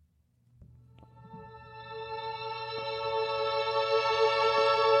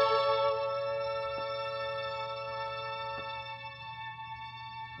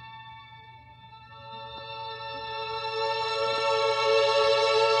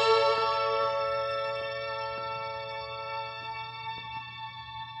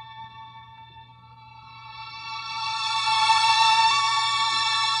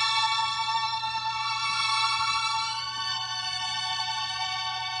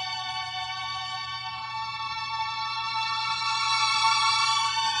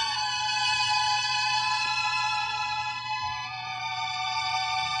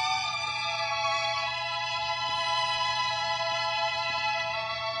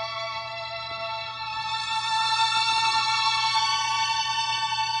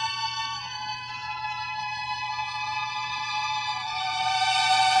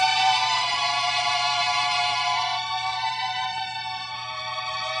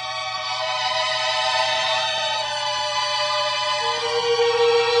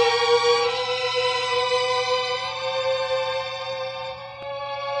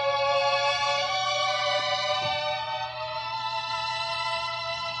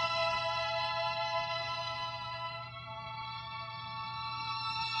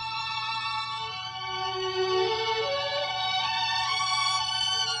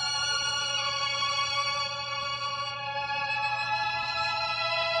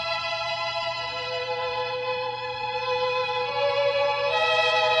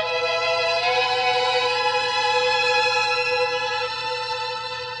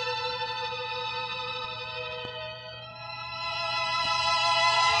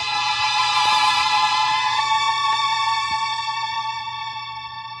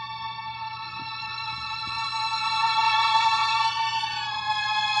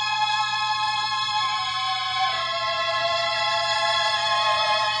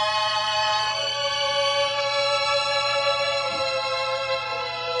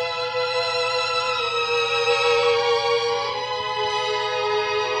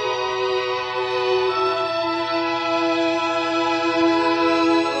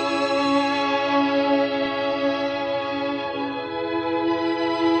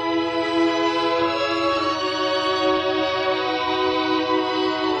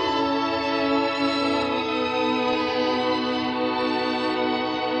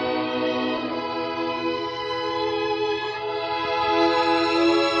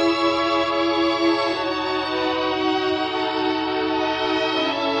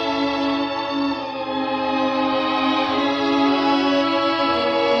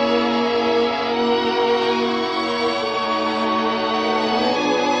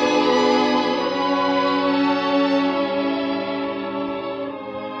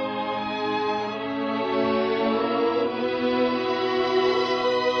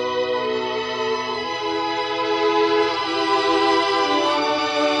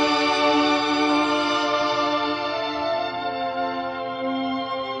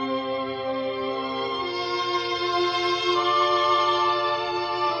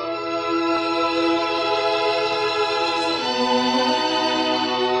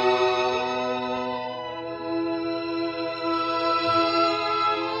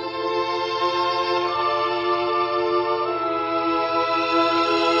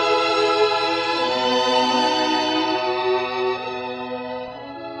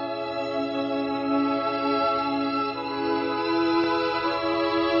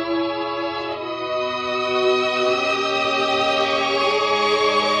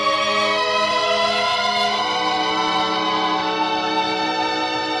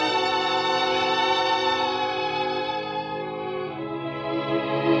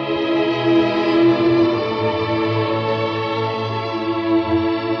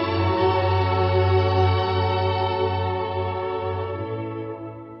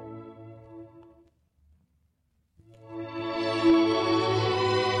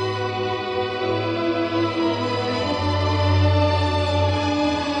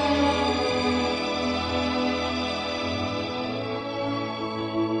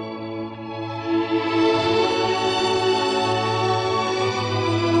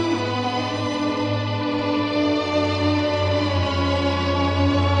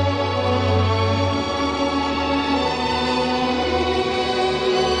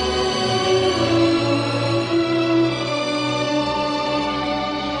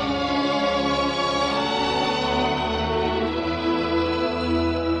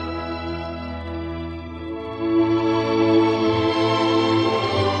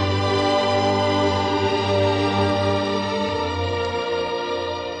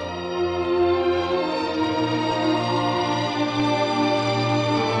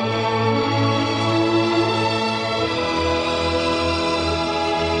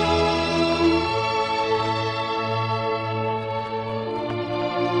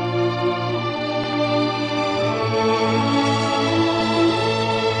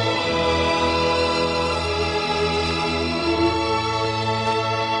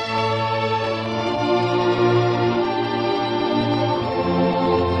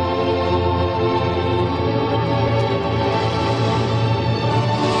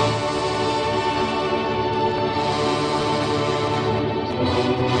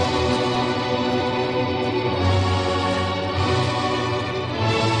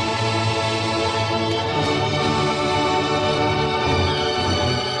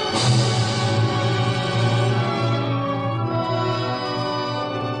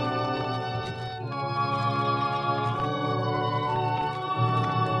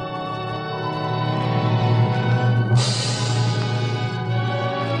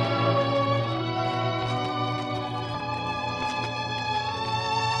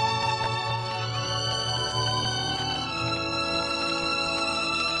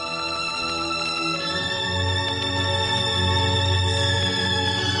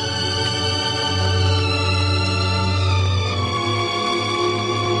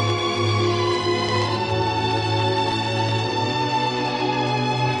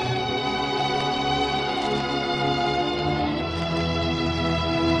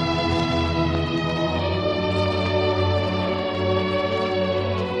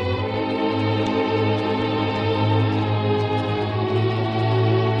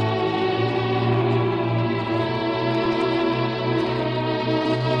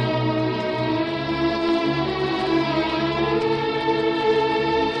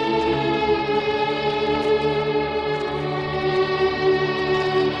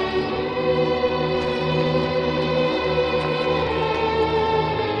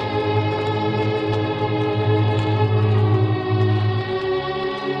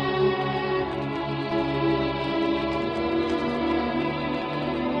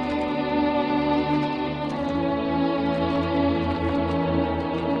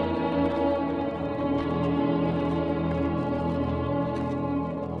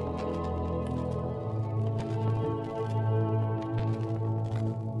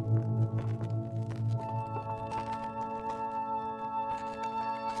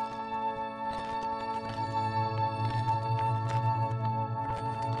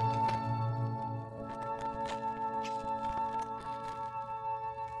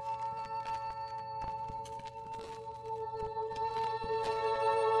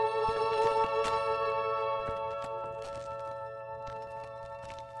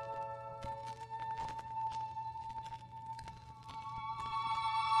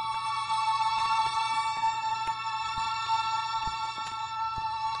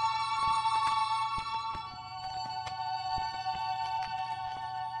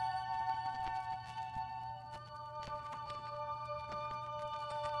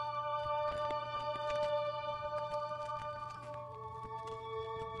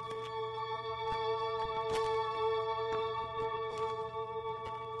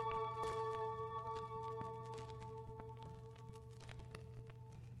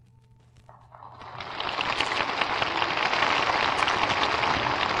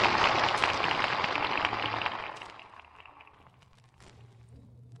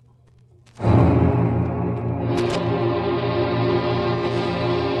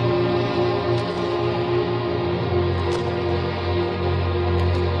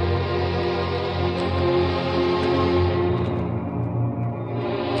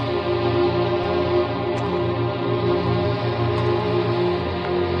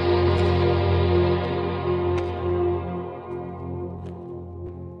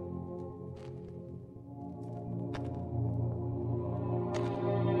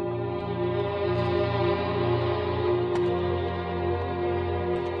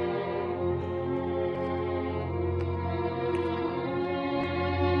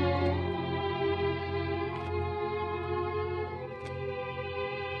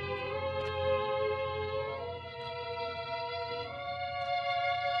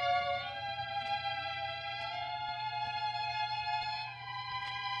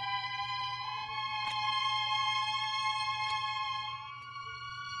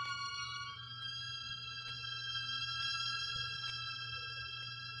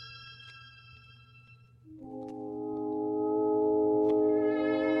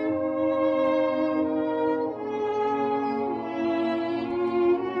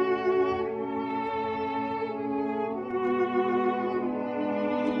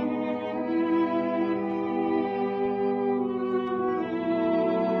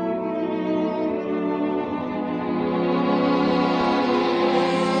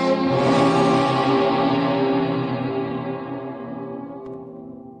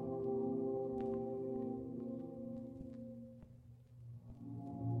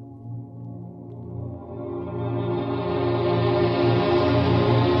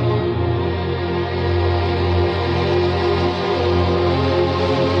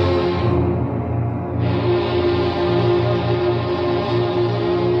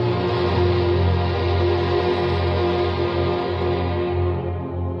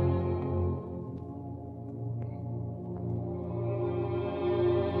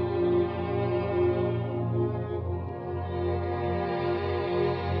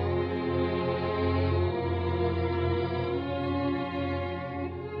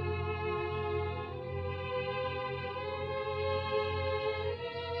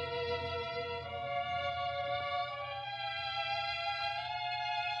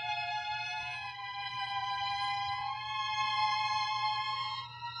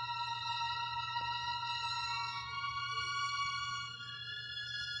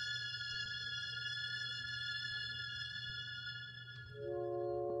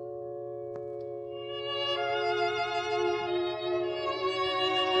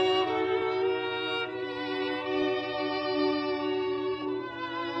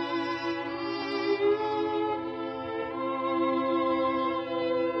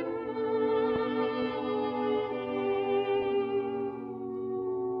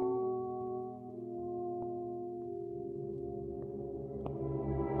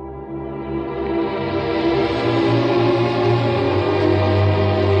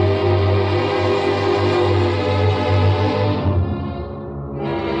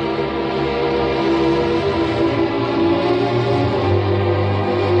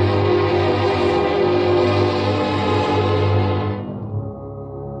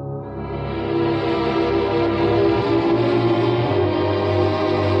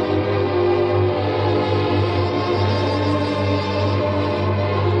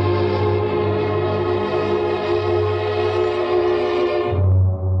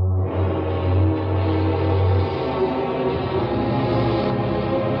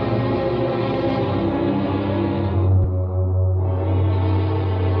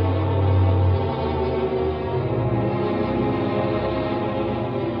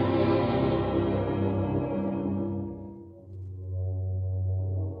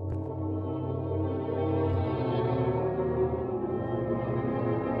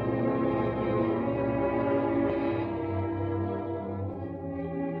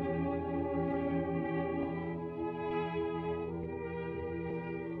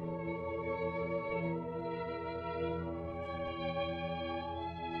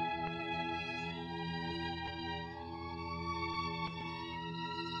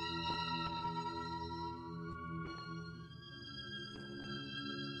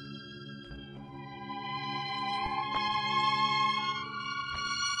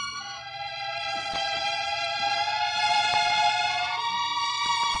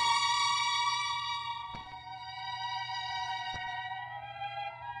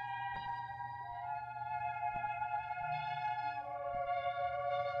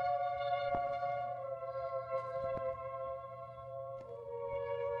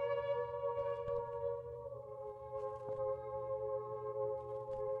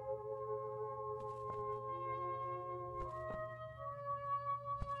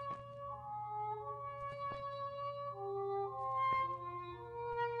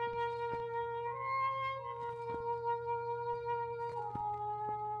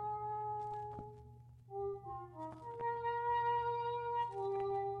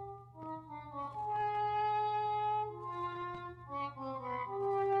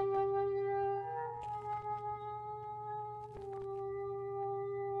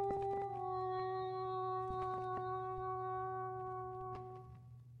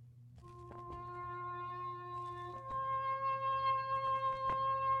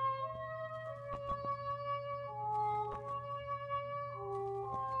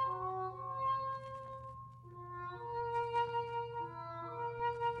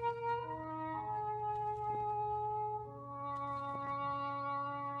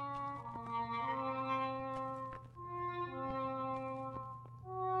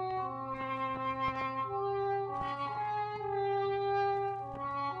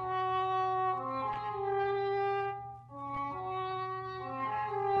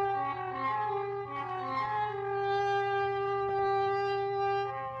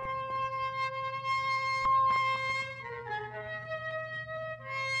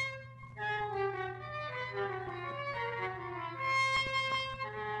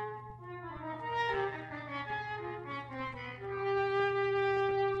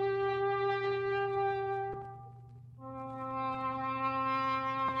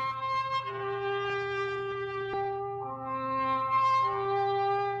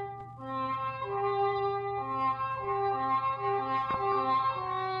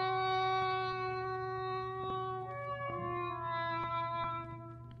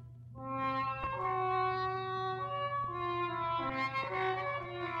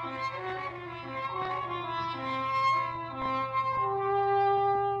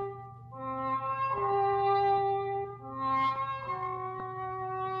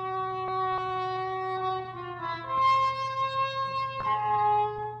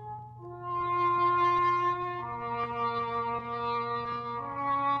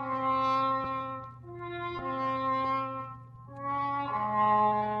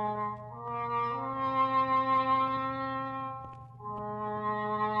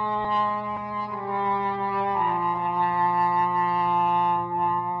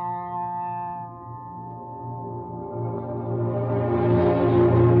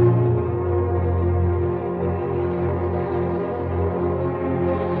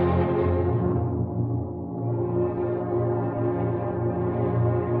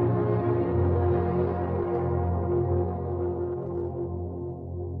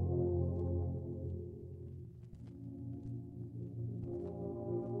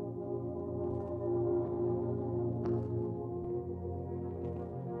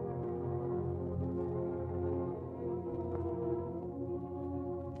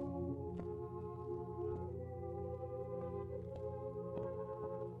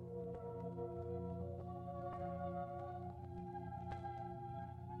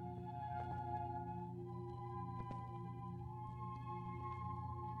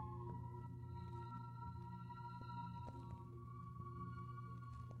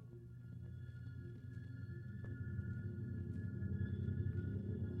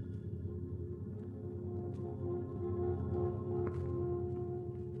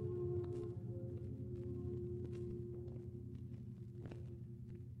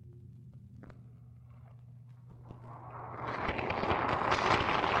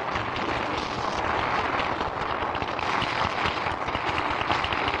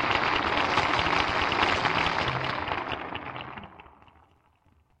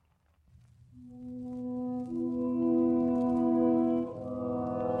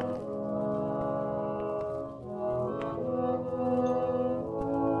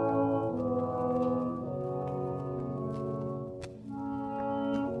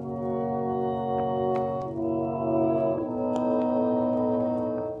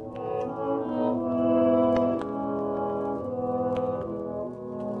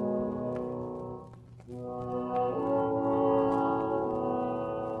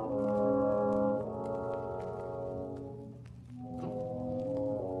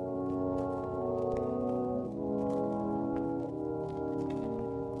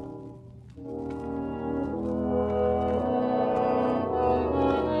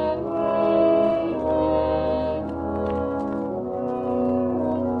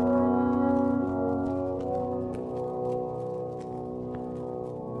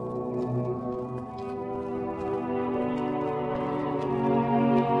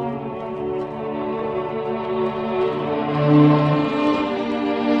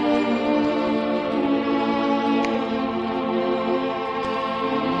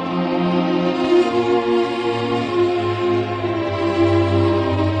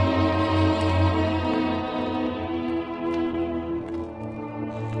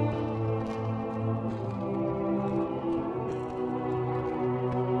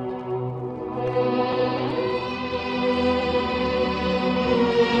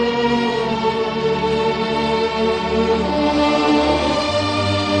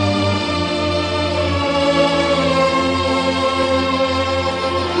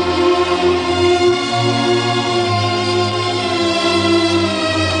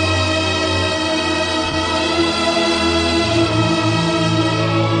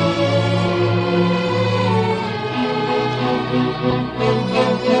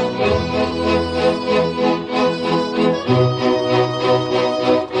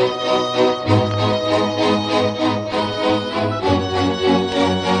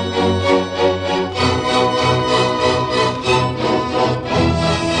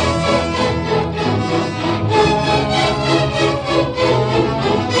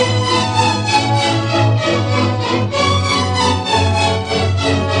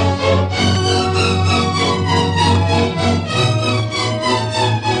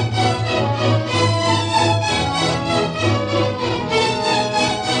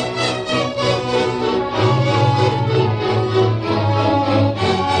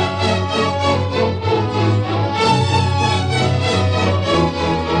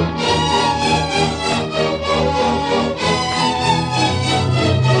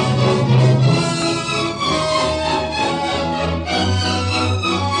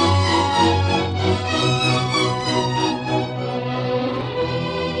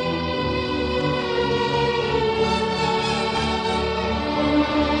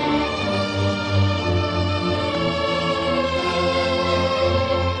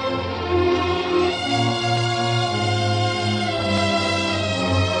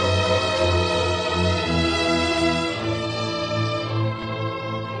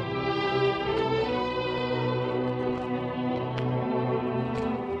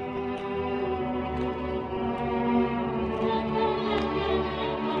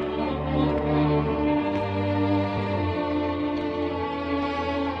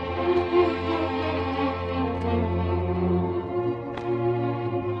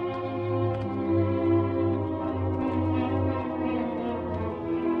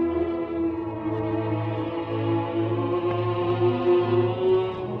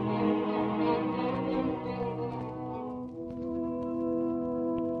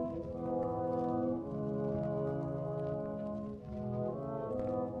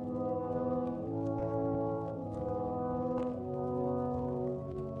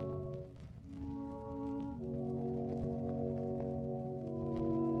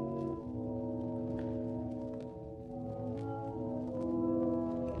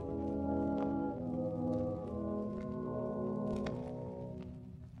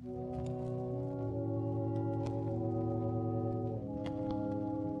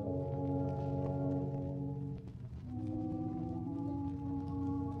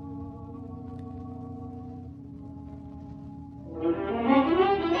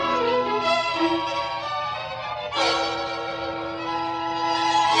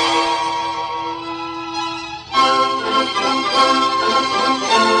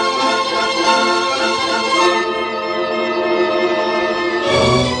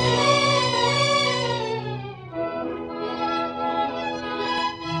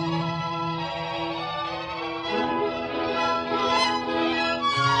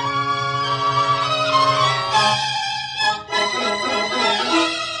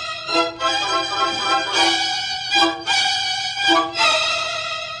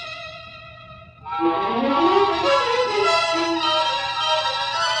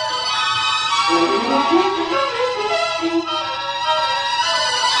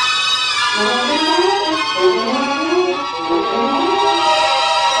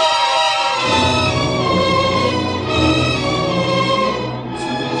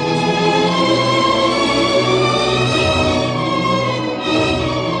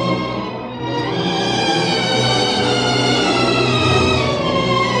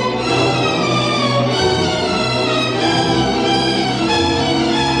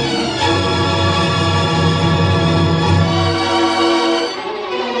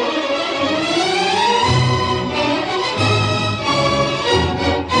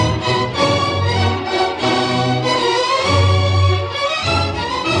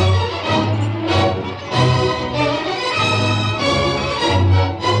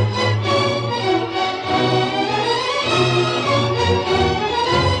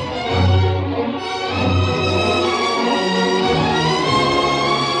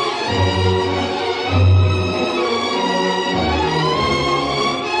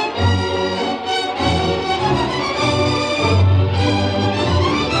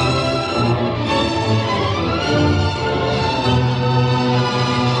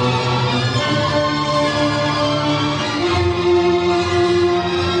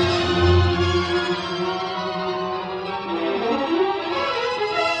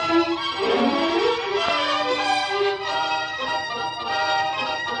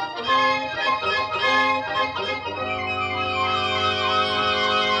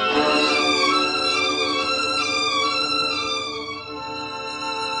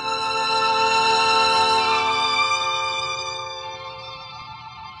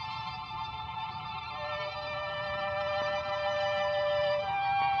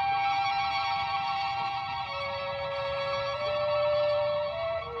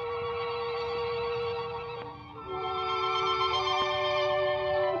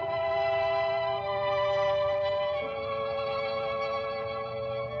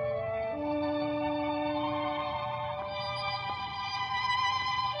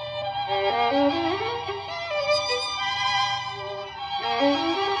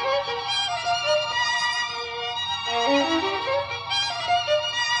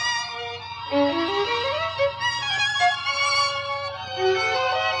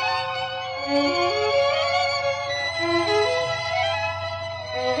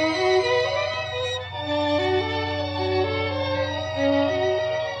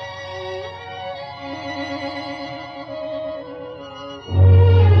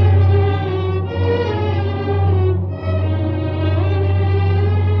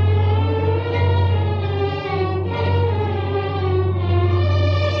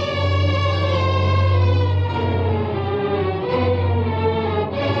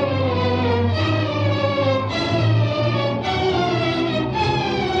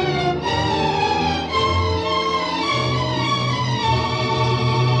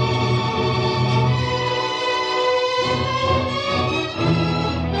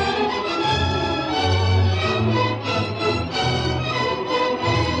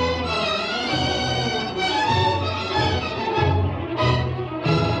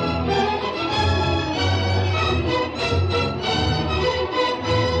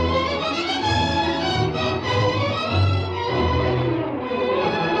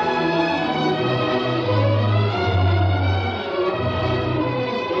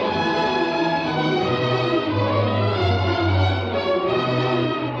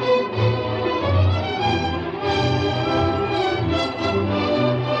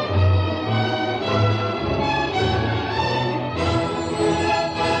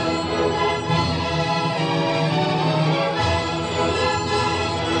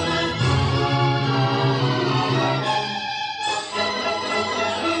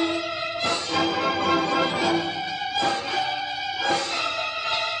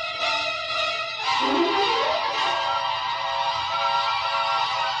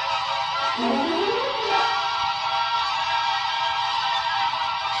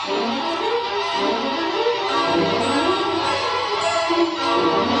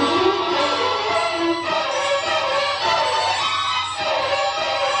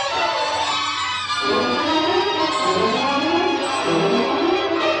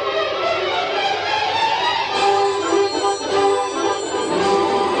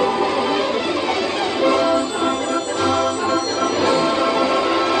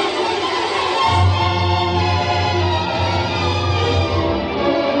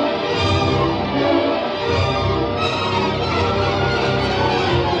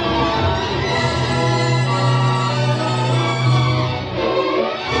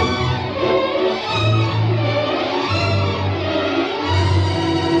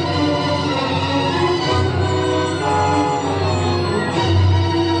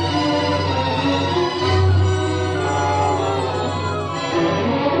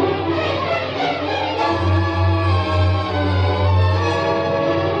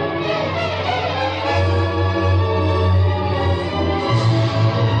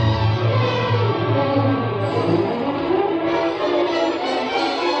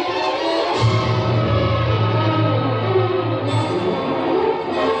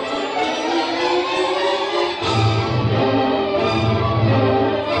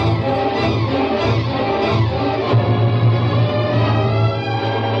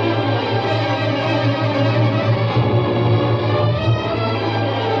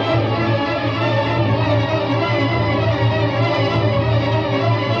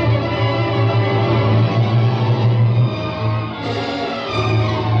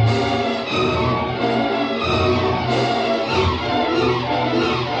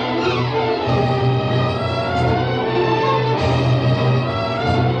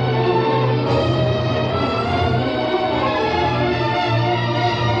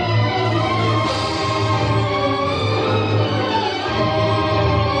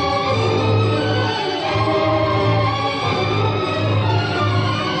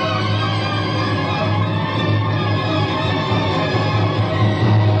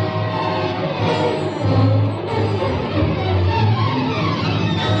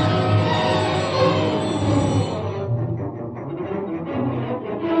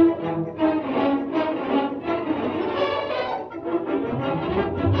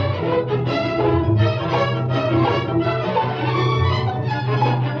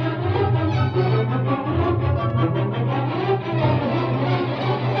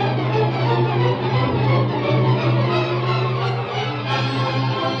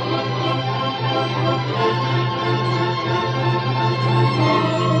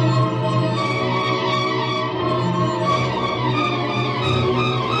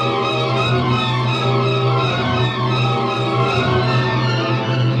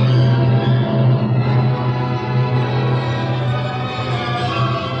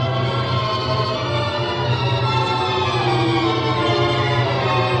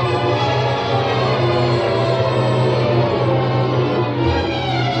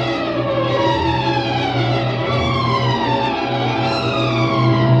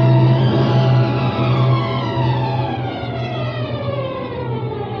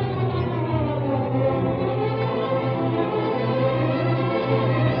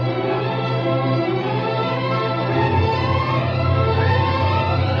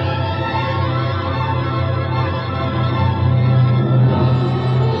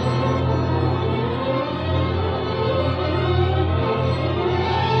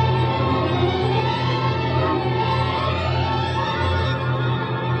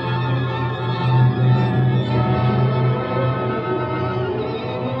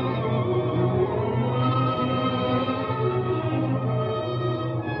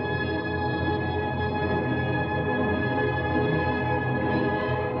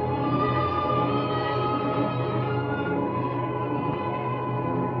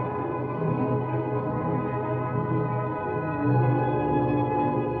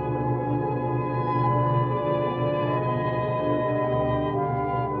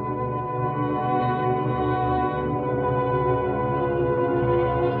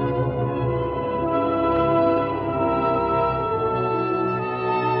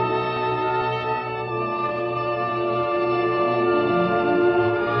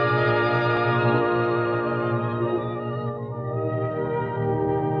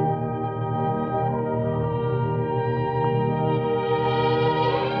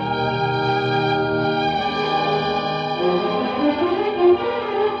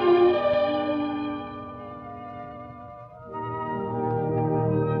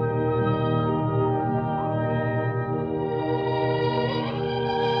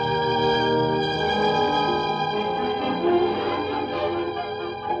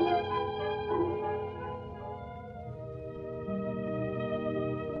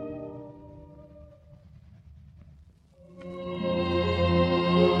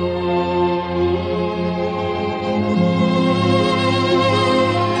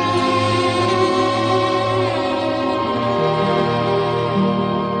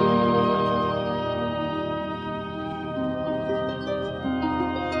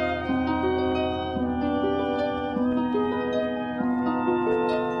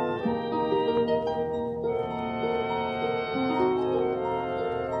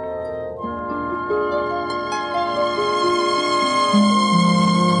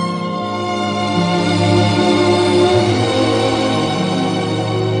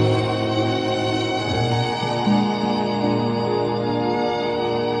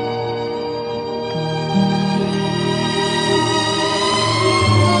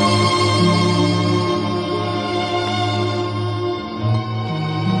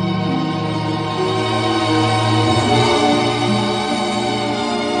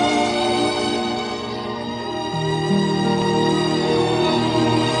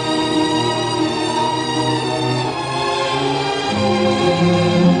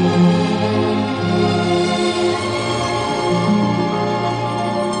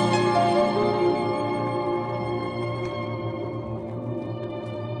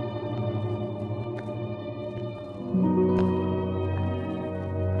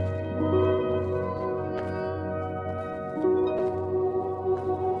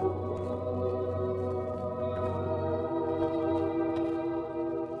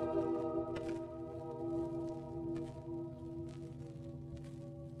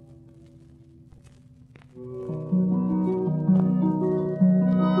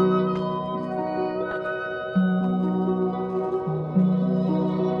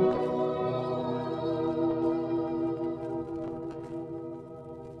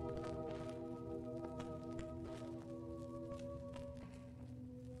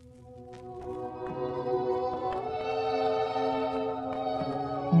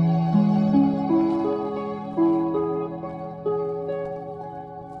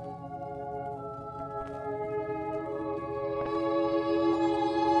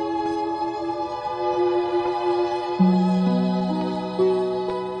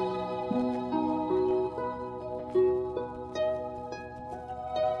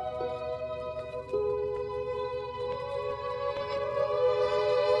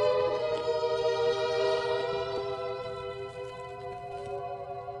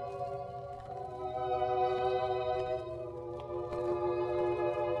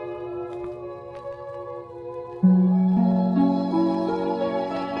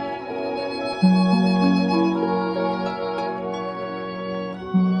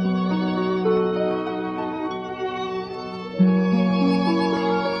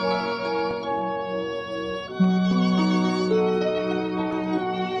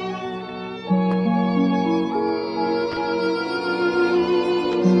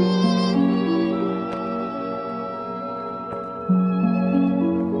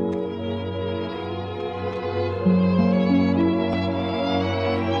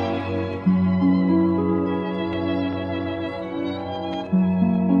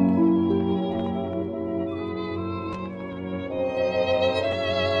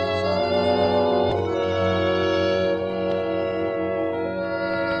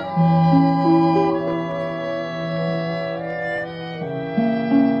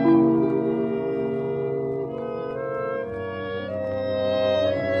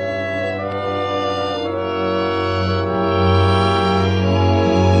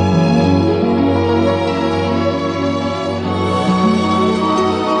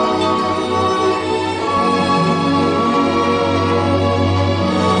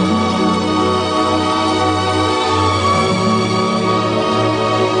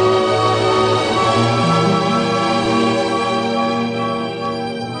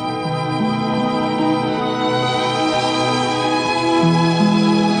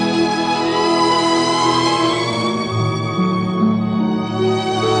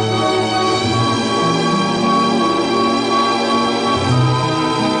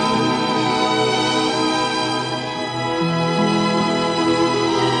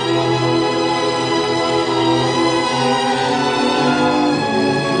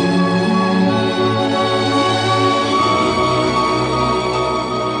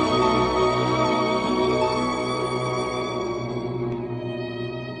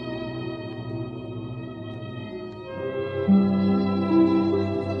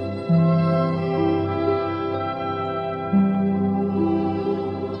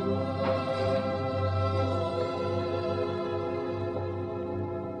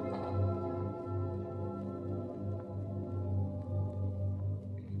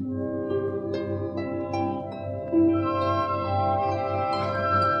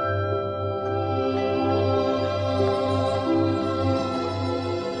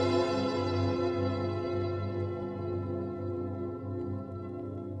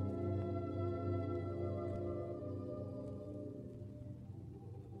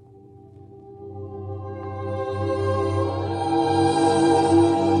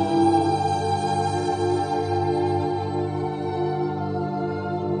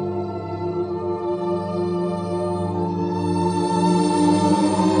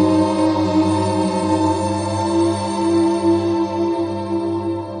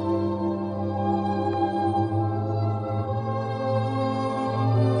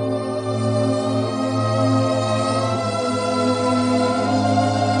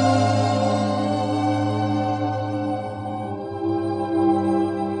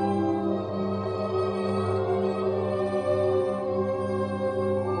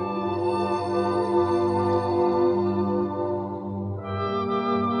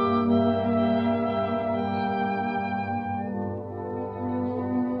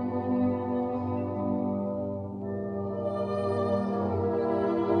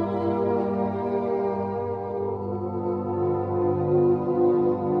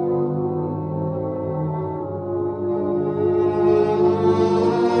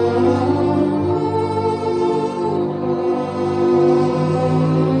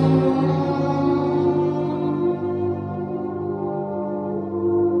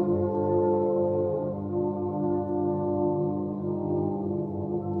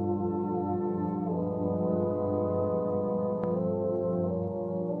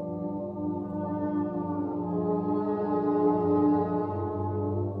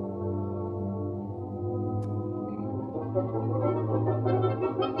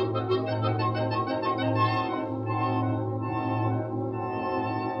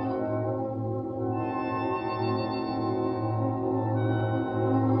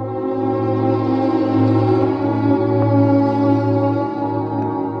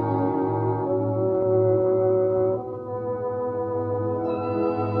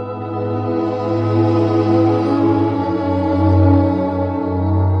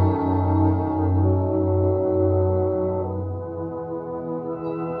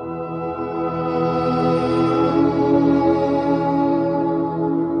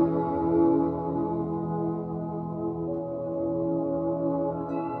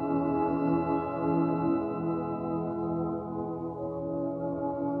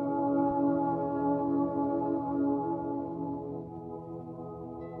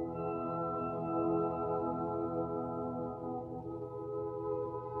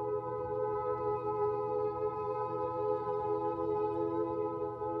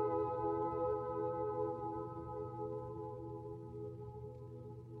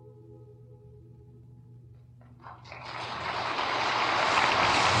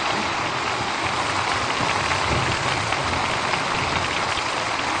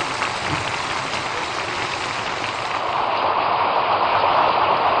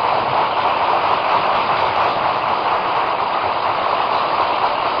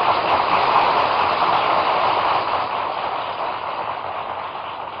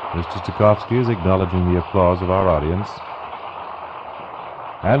 Mr. Stokowski is acknowledging the applause of our audience.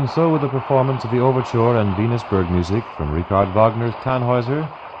 And so, with the performance of the Overture and Venusberg music from Richard Wagner's Tannhäuser,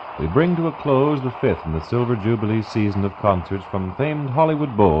 we bring to a close the fifth in the Silver Jubilee season of concerts from famed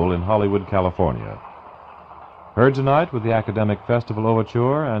Hollywood Bowl in Hollywood, California. Heard tonight with the Academic Festival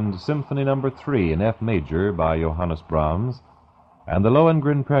Overture and Symphony No. 3 in F major by Johannes Brahms, and the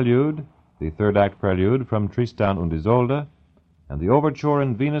Lohengrin Prelude, the third act prelude from Tristan und Isolde, and the Overture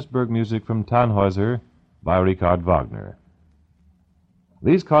and Venusberg music from Tannhäuser by Richard Wagner.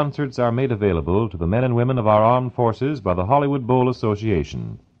 These concerts are made available to the men and women of our armed forces by the Hollywood Bowl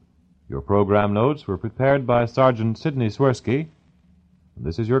Association. Your program notes were prepared by Sergeant Sidney Swirsky, and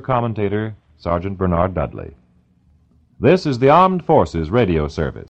this is your commentator, Sergeant Bernard Dudley. This is the Armed Forces Radio Service.